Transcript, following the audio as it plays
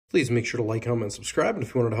Please make sure to like, comment, and subscribe. And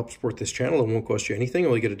if you wanted to help support this channel, it won't cost you anything.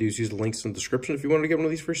 All you got to do is use the links in the description if you wanted to get one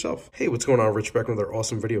of these for yourself. Hey, what's going on? Rich back with another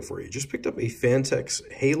awesome video for you. Just picked up a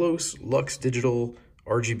Phanteks Halos Lux Digital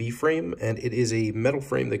RGB frame, and it is a metal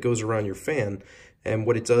frame that goes around your fan. And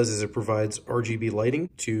what it does is it provides RGB lighting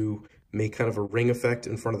to make kind of a ring effect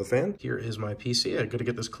in front of the fan. Here is my PC. I got to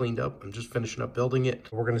get this cleaned up. I'm just finishing up building it.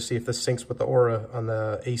 We're going to see if this syncs with the Aura on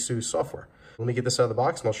the ASUS software. Let me get this out of the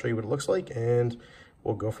box and I'll show you what it looks like, and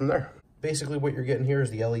we'll go from there. Basically what you're getting here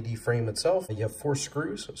is the LED frame itself. You have 4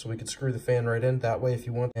 screws, so we could screw the fan right in that way if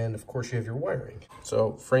you want. And of course you have your wiring.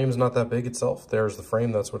 So frame's not that big itself. There's the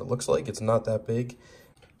frame, that's what it looks like. It's not that big.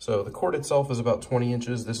 So the cord itself is about 20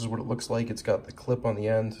 inches. This is what it looks like. It's got the clip on the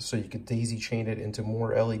end, so you could daisy chain it into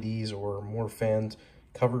more LEDs or more fan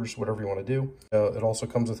covers, whatever you want to do. It also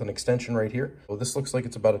comes with an extension right here. So this looks like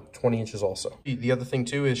it's about 20 inches also. The other thing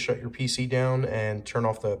too is shut your PC down and turn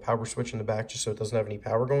off the power switch in the back just so it doesn't have any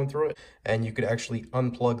power going through it. And you could actually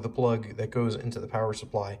unplug the plug that goes into the power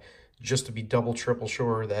supply just to be double, triple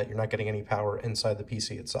sure that you're not getting any power inside the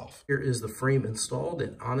PC itself. Here is the frame installed,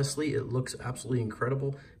 and honestly, it looks absolutely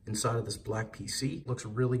incredible inside of this black PC. Looks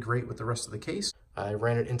really great with the rest of the case. I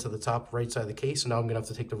ran it into the top right side of the case, and now I'm gonna have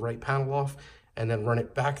to take the right panel off and then run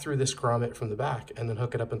it back through this grommet from the back and then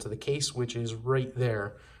hook it up into the case, which is right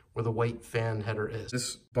there where the white fan header is.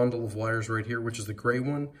 This bundle of wires right here, which is the gray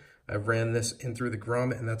one, I ran this in through the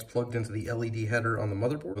grommet, and that's plugged into the LED header on the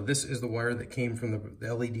motherboard. So this is the wire that came from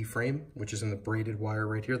the LED frame, which is in the braided wire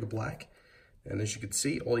right here, the black. And as you can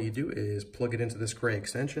see, all you do is plug it into this gray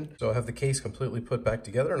extension. So I have the case completely put back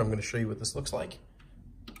together, and I'm going to show you what this looks like.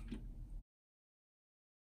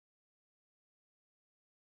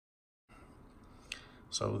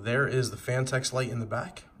 So there is the Phanteks light in the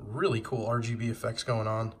back. Really cool RGB effects going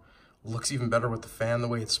on. Looks even better with the fan, the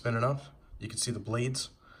way it's spinning up. You can see the blades.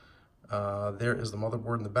 There is the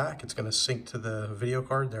motherboard in the back. It's going to sync to the video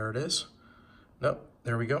card. There it is. Nope,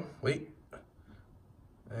 there we go. Wait.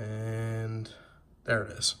 And there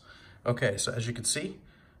it is. Okay, so as you can see,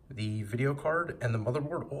 the video card and the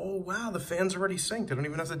motherboard. Oh, wow, the fan's already synced. I don't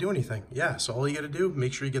even have to do anything. Yeah, so all you got to do,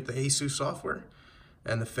 make sure you get the ASUS software,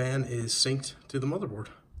 and the fan is synced to the motherboard.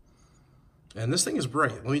 And this thing is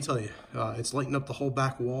bright, let me tell you. It's lighting up the whole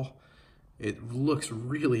back wall. It looks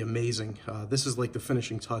really amazing. This is like the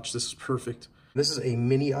finishing touch. This is perfect. This is a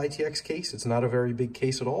mini ITX case. It's not a very big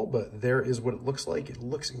case at all, but there is what it looks like. It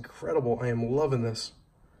looks incredible. I am loving this.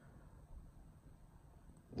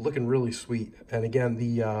 Looking really sweet. And again,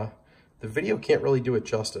 the video can't really do it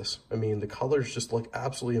justice. I mean, the colors just look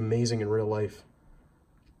absolutely amazing in real life.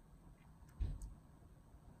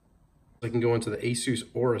 I can go into the ASUS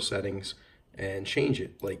Aura settings and change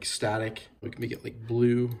it, like static. We can make it like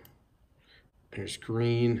blue. There's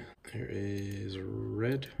green, there is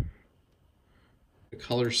red. The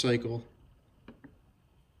color cycle,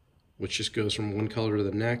 which just goes from one color to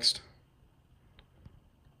the next.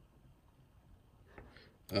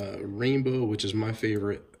 Rainbow, which is my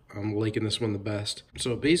favorite. I'm liking this one the best.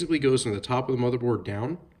 So it basically goes from the top of the motherboard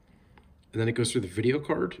down, and then it goes through the video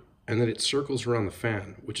card, and then it circles around the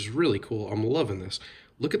fan, which is really cool. I'm loving this.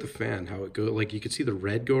 Look at the fan, how it goes. Like you can see the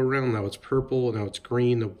red go around, now it's purple, now it's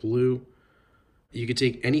green, now blue. You could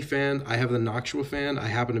take any fan. I have the Noctua fan. I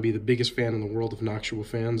happen to be the biggest fan in the world of Noctua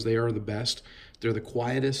fans. They are the best. They're the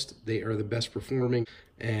quietest. They are the best performing.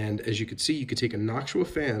 And as you can see, you could take a Noctua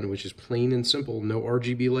fan, which is plain and simple, no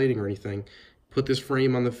RGB lighting or anything, put this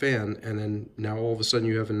frame on the fan, and then now all of a sudden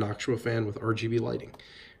you have a Noctua fan with RGB lighting.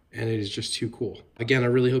 And it is just too cool. Again, I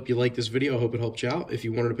really hope you liked this video. I hope it helped you out. If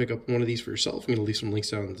you wanted to pick up one of these for yourself, I'm going to leave some links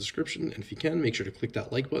down in the description. And if you can, make sure to click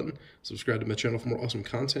that like button, subscribe to my channel for more awesome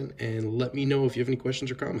content, and let me know if you have any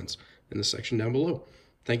questions or comments in the section down below.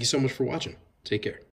 Thank you so much for watching. Take care.